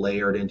want to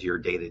layer it into your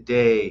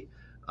day-to-day.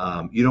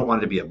 You don't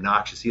want it to be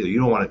obnoxious either. You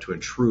don't want it to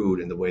intrude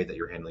in the way that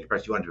you're handling your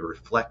practice. You want it to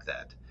reflect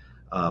that.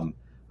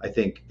 I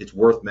think it's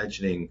worth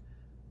mentioning,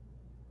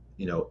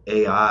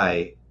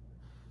 AI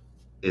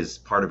is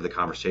part of the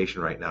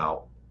conversation right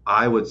now.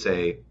 I would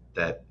say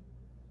that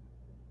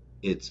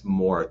it's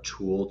more a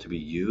tool to be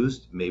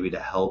used, maybe to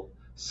help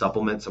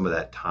supplement some of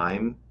that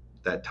time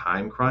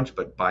crunch,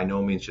 but by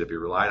no means should it be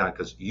relied on,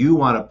 because you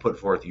want to put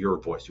forth your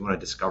voice. You want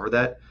to discover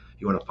that.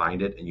 You want to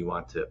find it, and you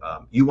want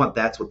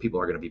that's what people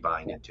are going to be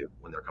buying into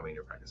when they're coming to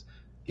your practice.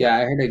 Yeah,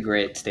 I heard a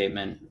great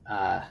statement.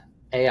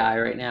 AI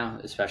right now,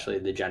 especially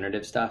the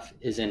generative stuff,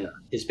 is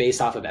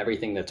based off of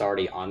everything that's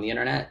already on the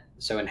internet.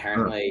 So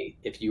inherently,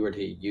 if you were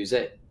to use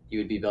it, you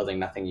would be building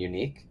nothing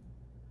unique.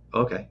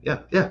 Okay.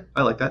 Yeah.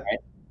 I like that. Right?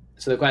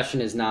 So the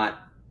question is not,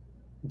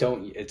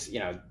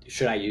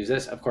 should I use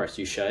this? Of course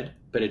you should,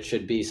 but it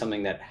should be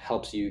something that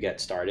helps you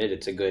get started.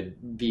 It's a good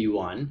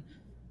V1,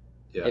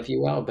 if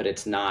you will, but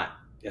it's not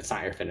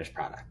your finished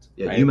product.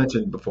 Yeah. Right? You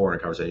mentioned before in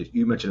a conversation,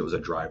 you mentioned it was a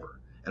driver.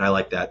 And I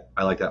like that.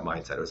 I like that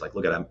mindset. It was like,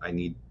 look at, I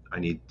need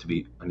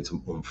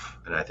some oomph.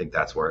 And I think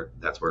that's where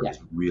it's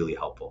really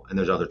helpful. And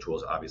there's other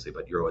tools obviously,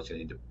 but you're always going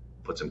to need to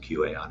put some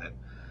QA on it.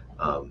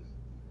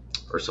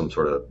 Or some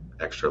sort of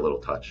extra little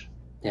touch.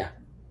 Yeah.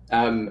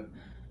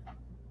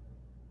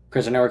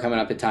 Chris, I know we're coming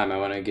up in time. I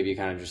want to give you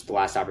kind of just the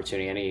last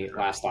opportunity. Any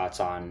last thoughts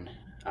on,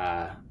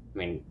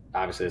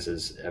 obviously this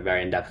is a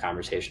very in-depth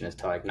conversation as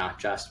to like not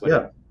just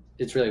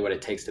it's really what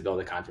it takes to build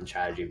a content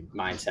strategy,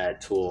 mindset,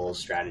 tools,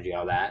 strategy,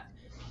 all that.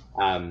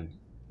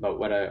 But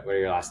what are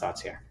your last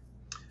thoughts here?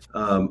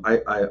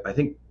 I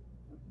think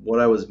what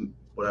I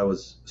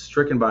was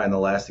stricken by in the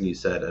last thing you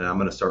said, and I'm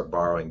going to start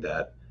borrowing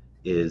that,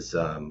 is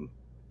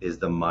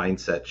the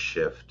mindset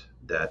shift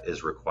that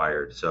is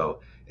required.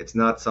 So it's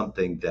not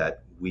something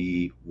that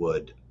we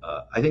would.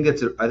 I think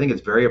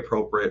it's very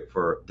appropriate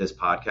for this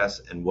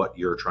podcast and what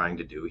you're trying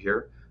to do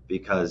here,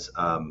 because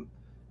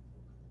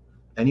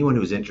anyone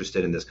who's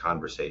interested in this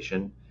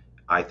conversation,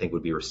 I think,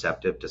 would be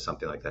receptive to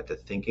something like that, to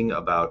thinking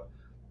about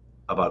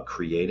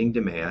creating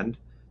demand,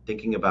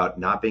 thinking about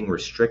not being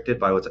restricted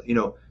by what's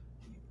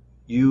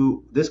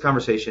this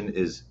conversation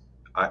is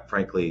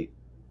frankly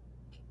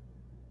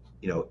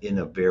in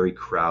a very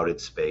crowded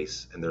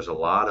space, and there's a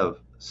lot of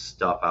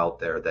stuff out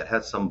there that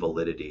has some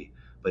validity,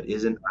 but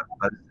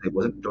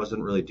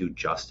doesn't really do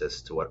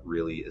justice to what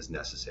really is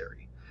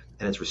necessary.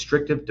 And it's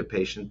restrictive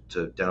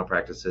to dental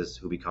practices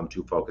who become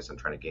too focused on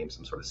trying to game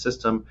some sort of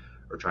system,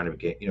 or trying to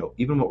get,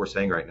 even what we're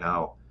saying right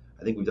now,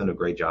 I think we've done a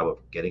great job of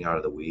getting out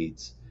of the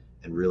weeds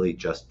and really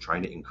just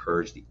trying to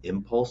encourage the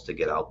impulse to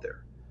get out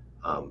there.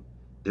 I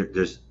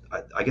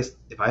guess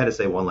if I had to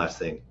say one last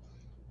thing,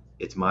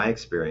 it's my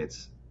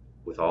experience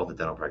with all the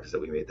dental practice that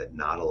we made that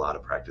not a lot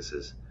of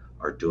practices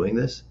are doing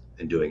this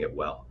and doing it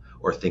well,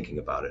 or thinking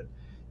about it.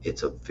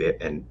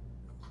 And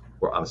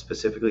where I'm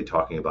specifically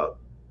talking about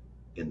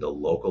in the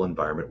local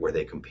environment where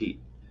they compete.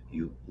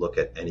 You look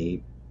at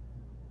any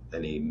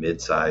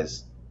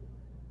mid-sized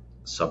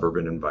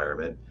suburban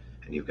environment,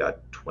 and you've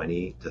got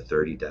 20 to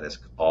 30 dentists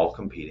all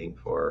competing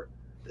for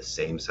the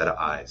same set of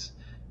eyes.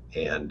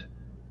 And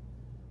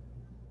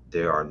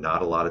there are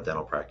not a lot of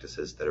dental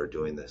practices that are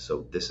doing this.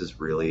 So this is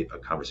really a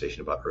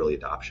conversation about early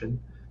adoption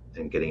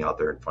and getting out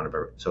there in front of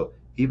everyone. So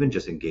even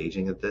just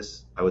engaging at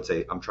this, I would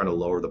say I'm trying to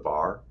lower the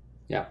bar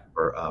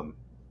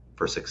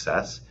for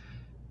success.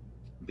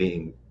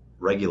 Being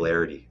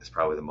regularity is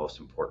probably the most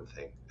important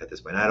thing at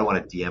this point. And I don't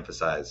want to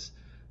de-emphasize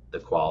the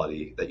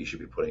quality that you should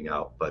be putting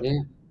out, but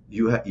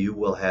you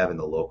will have in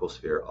the local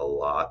sphere a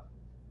lot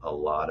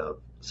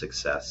of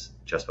success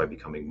just by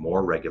becoming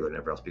more regular than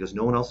everyone else, because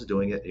no one else is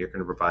doing it. And you're going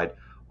to provide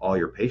all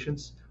your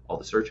patients, all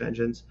the search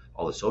engines,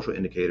 all the social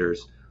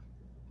indicators,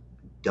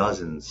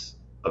 dozens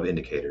of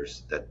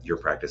indicators that your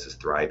practice is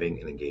thriving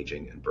and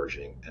engaging and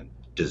burgeoning and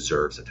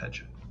deserves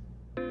attention.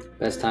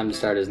 Best time to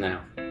start is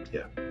now.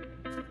 Yeah.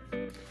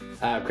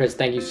 Chris,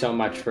 thank you so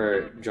much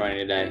for joining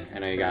today. I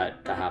know you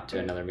got to hop to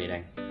another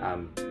meeting,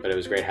 but it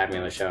was great having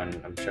you on the show, and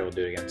I'm sure we'll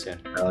do it again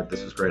soon.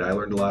 This was great. I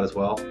learned a lot as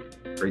well.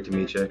 Great to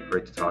meet you.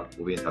 Great to talk.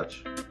 We'll be in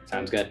touch.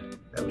 Sounds good.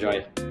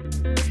 Enjoy.